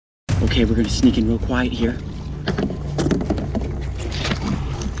Okay, we're gonna sneak in real quiet here.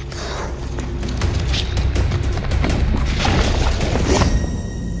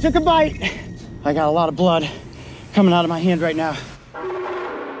 Took a bite. I got a lot of blood coming out of my hand right now.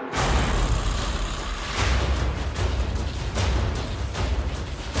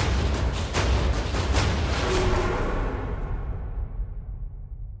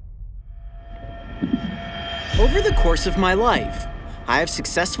 Over the course of my life, I have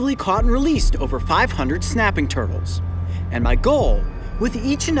successfully caught and released over 500 snapping turtles. And my goal with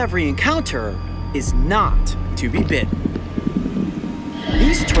each and every encounter is not to be bitten.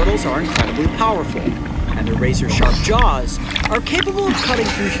 These turtles are incredibly powerful, and their razor-sharp jaws are capable of cutting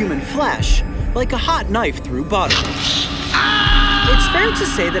through human flesh like a hot knife through butter. It's fair to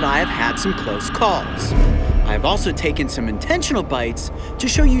say that I have had some close calls. I have also taken some intentional bites to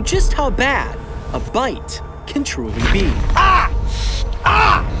show you just how bad a bite can truly be.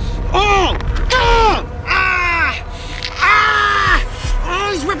 Oh,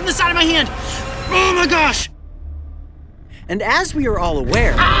 he's ripping the side of my hand. Oh my gosh. And as we are all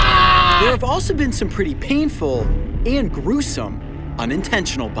aware, there have also been some pretty painful and gruesome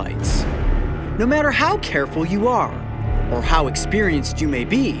unintentional bites. No matter how careful you are, or how experienced you may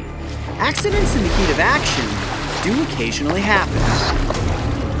be, accidents in the heat of action do occasionally happen.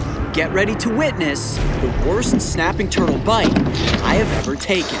 Get ready to witness the worst snapping turtle bite I have ever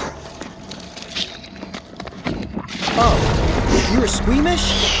taken. Oh, if you are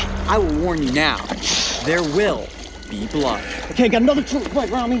squeamish, I will warn you now, there will be blood. Okay, got another turtle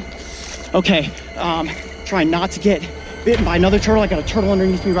right around me. Okay, trying not to get bitten by another turtle. I got a turtle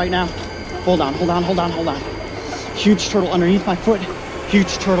underneath me right now. Hold on. Huge turtle underneath my foot,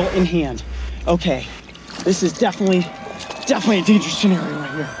 huge turtle in hand. Okay, this is definitely a dangerous scenario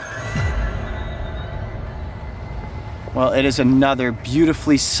right here. Well, it is another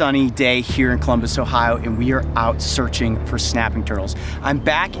beautifully sunny day here in Columbus, Ohio, and we are out searching for snapping turtles. I'm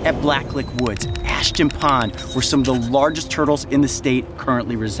back at Blacklick Woods, Ashton Pond, where some of the largest turtles in the state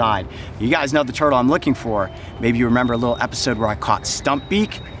currently reside. You guys know the turtle I'm looking for. Maybe you remember a little episode where I caught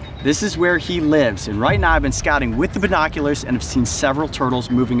Stumpbeak. This is where he lives, and right now I've been scouting with the binoculars and have seen several turtles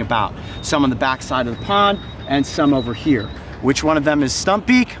moving about. Some on the back side of the pond and some over here. Which one of them is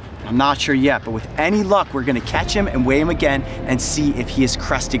Stumpbeak? I'm not sure yet, but with any luck, we're gonna catch him and weigh him again and see if he is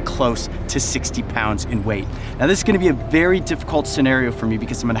crested close to 60 pounds in weight. Now this is gonna be a very difficult scenario for me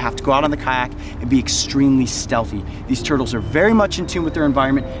because I'm gonna have to go out on the kayak and be extremely stealthy. These turtles are very much in tune with their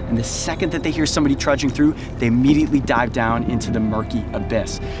environment, and the second that they hear somebody trudging through, they immediately dive down into the murky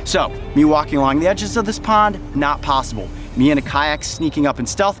abyss. So, me walking along the edges of this pond, not possible. Me in a kayak sneaking up in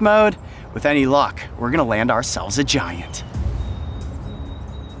stealth mode, with any luck, we're gonna land ourselves a giant.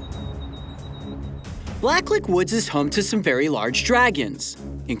 Blacklick Woods is home to some very large dragons,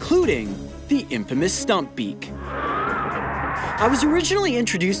 including the infamous Stumpbeak. I was originally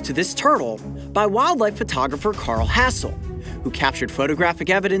introduced to this turtle by wildlife photographer Carl Hassel, who captured photographic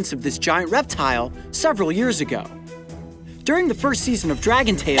evidence of this giant reptile several years ago. During the first season of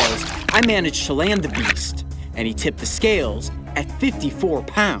Dragon Tales, I managed to land the beast, and he tipped the scales at 54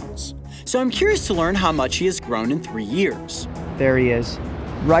 pounds. So I'm curious to learn how much he has grown in 3 years. There he is.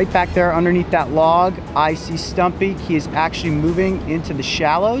 Right back there underneath that log, I see Stumpbeak. He is actually moving into the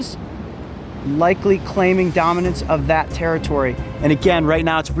shallows, likely claiming dominance of that territory. And again, right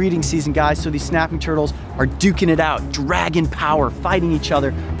now it's breeding season, guys, so these snapping turtles are duking it out, dragon power, fighting each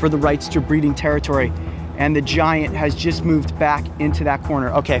other for the rights to breeding territory. And the giant has just moved back into that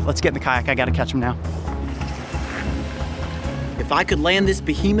corner. Okay, let's get in the kayak. I gotta catch him now. If I could land this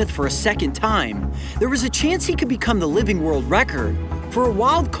behemoth for a second time, there was a chance he could become the living world record for a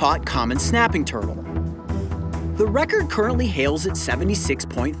wild-caught common snapping turtle. The record currently hails at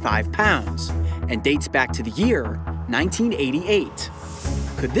 76.5 pounds and dates back to the year 1988.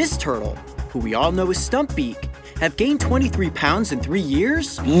 Could this turtle, who we all know as Stumpbeak, have gained 23 pounds in 3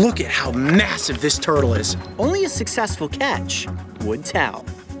 years? Look at how massive this turtle is. Only a successful catch would tell.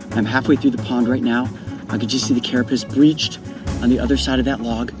 I'm halfway through the pond right now. I could just see the carapace breached on the other side of that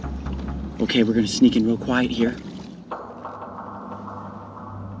log. Okay, we're gonna sneak in real quiet here.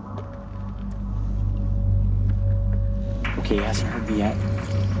 Okay, he hasn't heard me yet.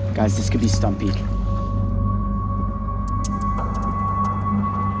 Guys, this could be Stumpbeak.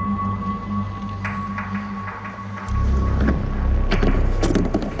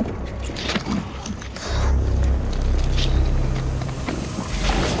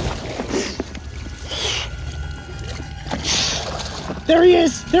 There he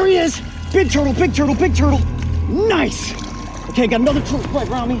is! There he is! Big turtle, big turtle, big turtle! Nice! Okay, got another turtle right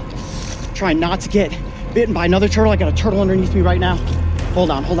around me. Trying not to get bitten by another turtle. I got a turtle underneath me right now. Hold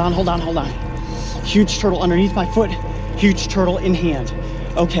on. Huge turtle underneath my foot, huge turtle in hand.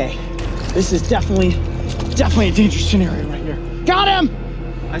 Okay, this is definitely a dangerous scenario right here. Got him!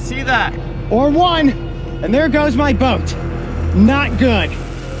 I see that. Or one, and there goes my boat. Not good.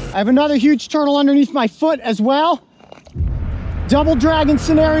 I have another huge turtle underneath my foot as well. Double dragon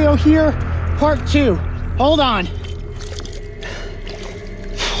scenario here, part 2. Hold on.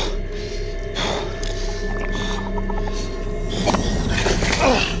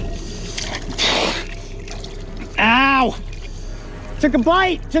 Ow! Took a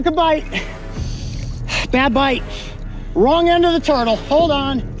bite. Bad bite. Wrong end of the turtle. Hold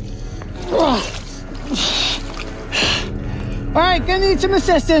on. All right, gonna need some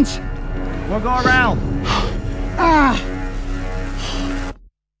assistance. We'll go around.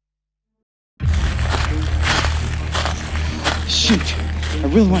 Shoot, I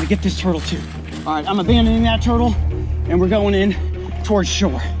really want to get this turtle too. All right, I'm abandoning that turtle and we're going in towards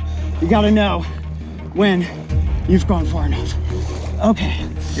shore. You gotta know when you've gone far enough. Okay.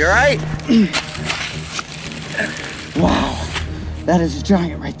 You're right. Wow, that is a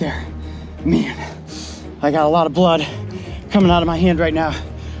giant right there. Man, I got a lot of blood coming out of my hand right now.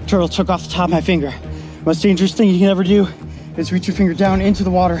 Turtle took off the top of my finger. Most dangerous thing you can ever do is reach your finger down into the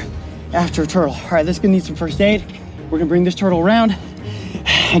water after a turtle. All right, this is gonna need some first aid. We're gonna bring this turtle around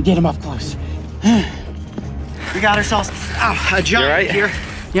and get him up close. We got ourselves a giant here.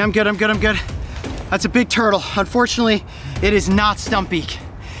 Yeah, I'm good. That's a big turtle. Unfortunately, it is not Stumpbeak.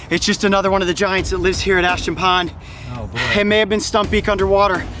 It's just another one of the giants that lives here at Ashton Pond. Oh boy. It may have been Stumpbeak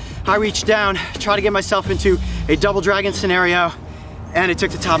underwater. I reached down, tried to get myself into a double dragon scenario, and it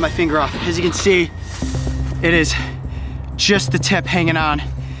took the top of my finger off. As you can see, it is just the tip hanging on.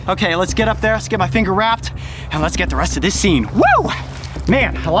 Okay, let's get up there, let's get my finger wrapped, and let's get the rest of this scene. Woo!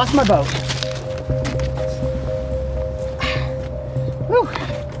 Man, I lost my boat. Woo.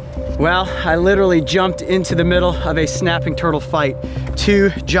 Well, I literally jumped into the middle of a snapping turtle fight. 2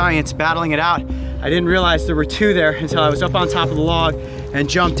 giants battling it out. I didn't realize there were 2 there until I was up on top of the log and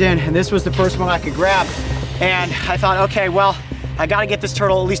jumped in, and this was the first one I could grab. And I thought, okay, well, I gotta get this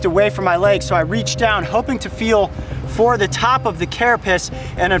turtle at least away from my legs, so I reached down, hoping to feel for the top of the carapace,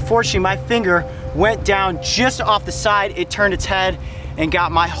 and unfortunately my finger went down just off the side. It turned its head and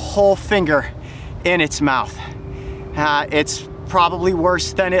got my whole finger in its mouth. It's probably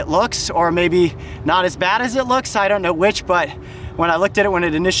worse than it looks, or maybe not as bad as it looks, I don't know which, but when I looked at it when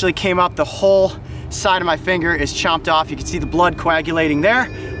it initially came up, the whole side of my finger is chomped off. You can see the blood coagulating there,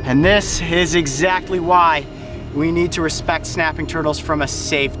 and this is exactly why we need to respect snapping turtles from a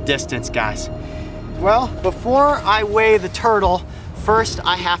safe distance, guys. Well, before I weigh the turtle, first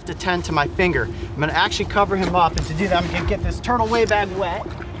I have to tend to my finger. I'm gonna actually cover him up, and to do that I'm gonna get this turtle weigh bag wet,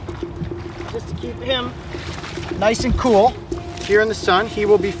 just to keep him nice and cool. Here in the sun, he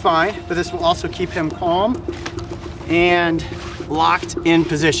will be fine, but this will also keep him calm and locked in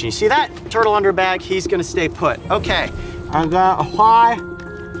position. You see that? Turtle under a bag, he's gonna stay put. Okay, I'm gonna apply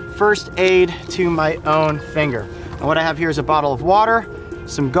first aid to my own finger. And what I have here is a bottle of water,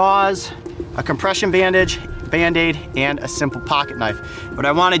 some gauze, a compression bandage, Band-Aid, and a simple pocket knife. What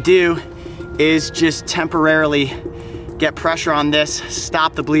I wanna do is just temporarily get pressure on this,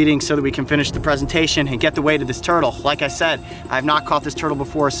 stop the bleeding so that we can finish the presentation and get the weight of this turtle. Like I said, I have not caught this turtle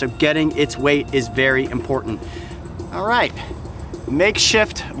before, so getting its weight is very important. All right,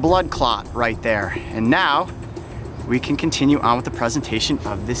 makeshift blood clot right there. And now we can continue on with the presentation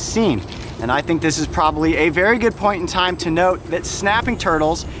of this scene. And I think this is probably a very good point in time to note that snapping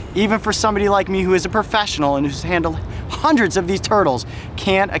turtles, even for somebody like me who is a professional and who's handled hundreds of these turtles,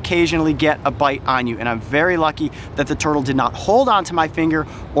 can occasionally get a bite on you. And I'm very lucky that the turtle did not hold onto my finger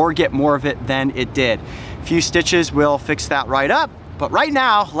or get more of it than it did. A few stitches will fix that right up. But right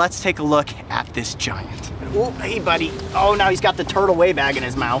now, let's take a look at this giant. Oh, hey buddy. Oh, now he's got the turtle weigh bag in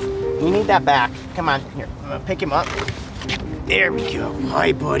his mouth. You need that back. Come on, here, I'm gonna pick him up. There we go.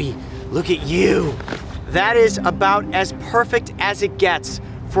 Hi buddy, look at you. That is about as perfect as it gets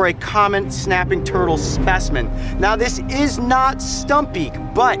for a common snapping turtle specimen. Now this is not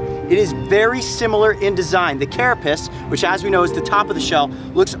Stumpbeak, but it is very similar in design. The carapace, which as we know is the top of the shell,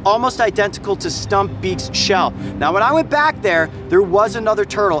 looks almost identical to Stumpbeak's shell. Now when I went back there was another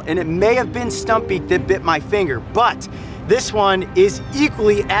turtle, and it may have been Stumpbeak that bit my finger, but this one is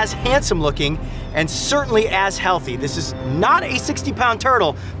equally as handsome looking and certainly as healthy. This is not a 60-pound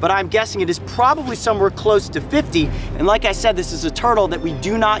turtle, but I'm guessing it is probably somewhere close to 50. And like I said, this is a turtle that we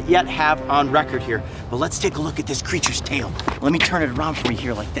do not yet have on record here. But let's take a look at this creature's tail. Let me turn it around for you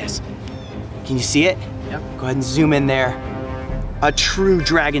here like this. Can you see it? Yep. Go ahead and zoom in there. A true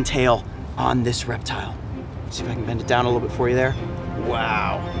dragon tail on this reptile. See if I can bend it down a little bit for you there.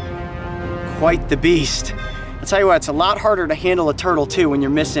 Wow, quite the beast. I'll tell you what, it's a lot harder to handle a turtle too when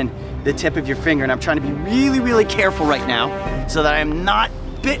you're missing the tip of your finger, and I'm trying to be really, really careful right now so that I'm not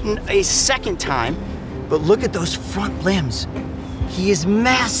bitten a second time. But look at those front limbs. He is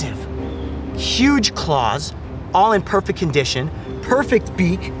massive. Huge claws, all in perfect condition, perfect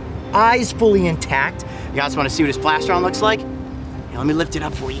beak, eyes fully intact. You guys want to see what his plastron looks like? Here, let me lift it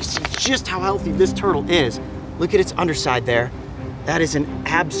up for you. See just how healthy this turtle is. Look at its underside there. That is an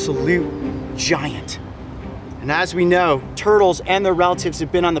absolute giant. And as we know, turtles and their relatives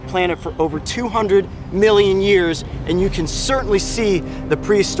have been on the planet for over 200 million years, and you can certainly see the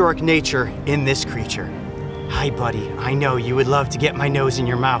prehistoric nature in this creature. Hi, buddy. I know you would love to get my nose in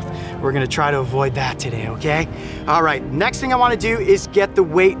your mouth. We're gonna try to avoid that today, okay? All right, next thing I wanna do is get the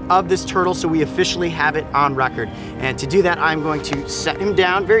weight of this turtle so we officially have it on record. And to do that, I'm going to set him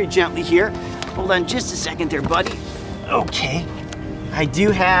down very gently here. Hold on just a second there, buddy. Okay, I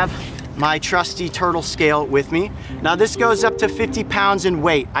do have my trusty turtle scale with me. Now this goes up to 50 pounds in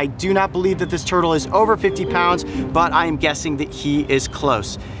weight. I do not believe that this turtle is over 50 pounds, but I am guessing that he is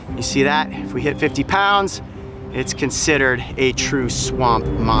close. You see that? If we hit 50 pounds, it's considered a true swamp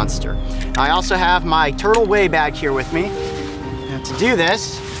monster. I also have my turtle weigh bag here with me. Now to do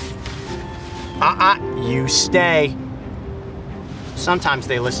this, you stay. Sometimes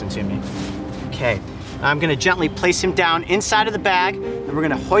they listen to me. Okay, I'm gonna gently place him down inside of the bag, and we're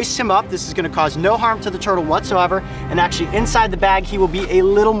gonna hoist him up. This is gonna cause no harm to the turtle whatsoever, and actually inside the bag, he will be a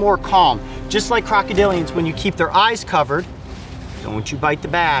little more calm. Just like crocodilians, when you keep their eyes covered, don't you bite the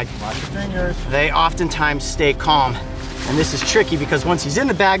bag. Watch your fingers. They oftentimes stay calm. And this is tricky because once he's in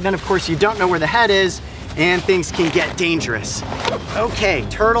the bag, then of course you don't know where the head is, and things can get dangerous. Okay,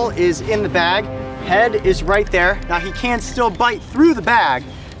 turtle is in the bag. Head is right there. Now he can still bite through the bag,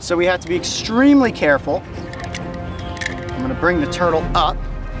 so we have to be extremely careful. I'm gonna bring the turtle up,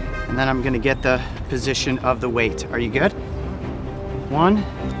 and then I'm gonna get the position of the weight. Are you good? 1,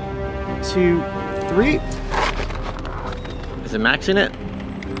 2, 3. Is it maxing it?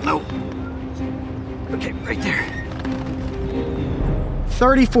 No. Okay, right there.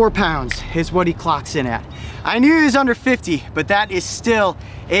 34 pounds is what he clocks in at. I knew he was under 50, but that is still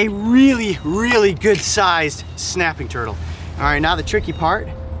a really, really good sized snapping turtle. All right, now the tricky part,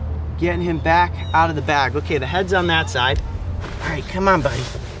 getting him back out of the bag. Okay, the head's on that side. All right, come on, buddy.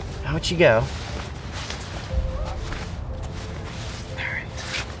 Out you go. All right.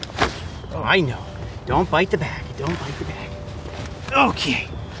 Oh, I know. Don't bite the bag. Don't bite the bag. Okay.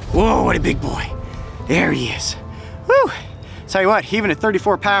 Whoa, what a big boy. There he is. Whew. Tell you what, even at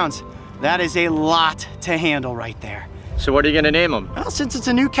 34 pounds, that is a lot to handle right there. So what are you gonna name him? Well, since it's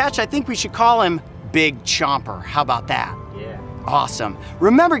a new catch, I think we should call him Big Chomper. How about that? Yeah. Awesome.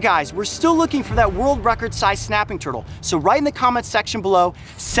 Remember guys, we're still looking for that world record size snapping turtle. So write in the comments section below,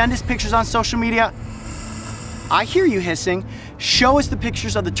 send us pictures on social media. I hear you hissing. Show us the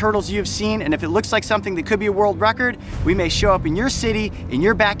pictures of the turtles you have seen, and if it looks like something that could be a world record, we may show up in your city, in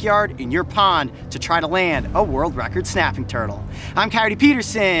your backyard, in your pond to try to land a world record snapping turtle. I'm Coyote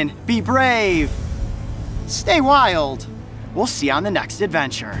Peterson. Be brave. Stay wild. We'll see you on the next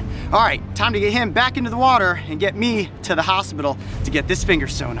adventure. All right, time to get him back into the water and get me to the hospital to get this finger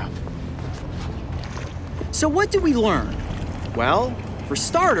sewn up. So what did we learn? Well, for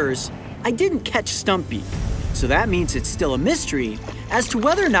starters, I didn't catch Stumpy. So that means it's still a mystery as to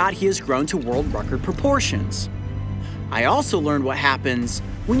whether or not he has grown to world record proportions. I also learned what happens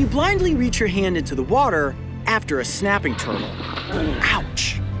when you blindly reach your hand into the water after a snapping turtle.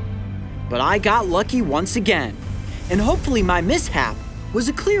 Ouch! But I got lucky once again, and hopefully my mishap was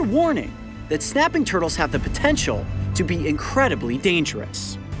a clear warning that snapping turtles have the potential to be incredibly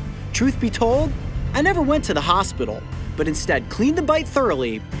dangerous. Truth be told, I never went to the hospital, but instead cleaned the bite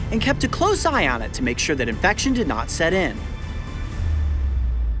thoroughly and kept a close eye on it to make sure that infection did not set in.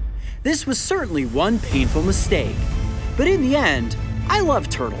 This was certainly one painful mistake, but in the end, I love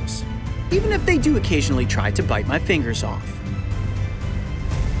turtles, even if they do occasionally try to bite my fingers off.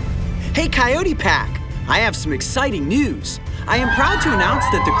 Hey Coyote Pack, I have some exciting news. I am proud to announce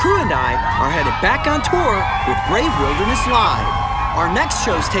that the crew and I are headed back on tour with Brave Wilderness Live. Our next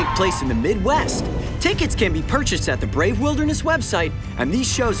shows take place in the Midwest. Tickets can be purchased at the Brave Wilderness website, and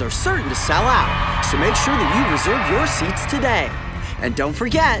these shows are certain to sell out, so make sure that you reserve your seats today. And don't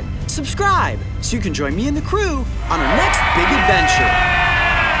forget, subscribe so you can join me and the crew on our next big adventure.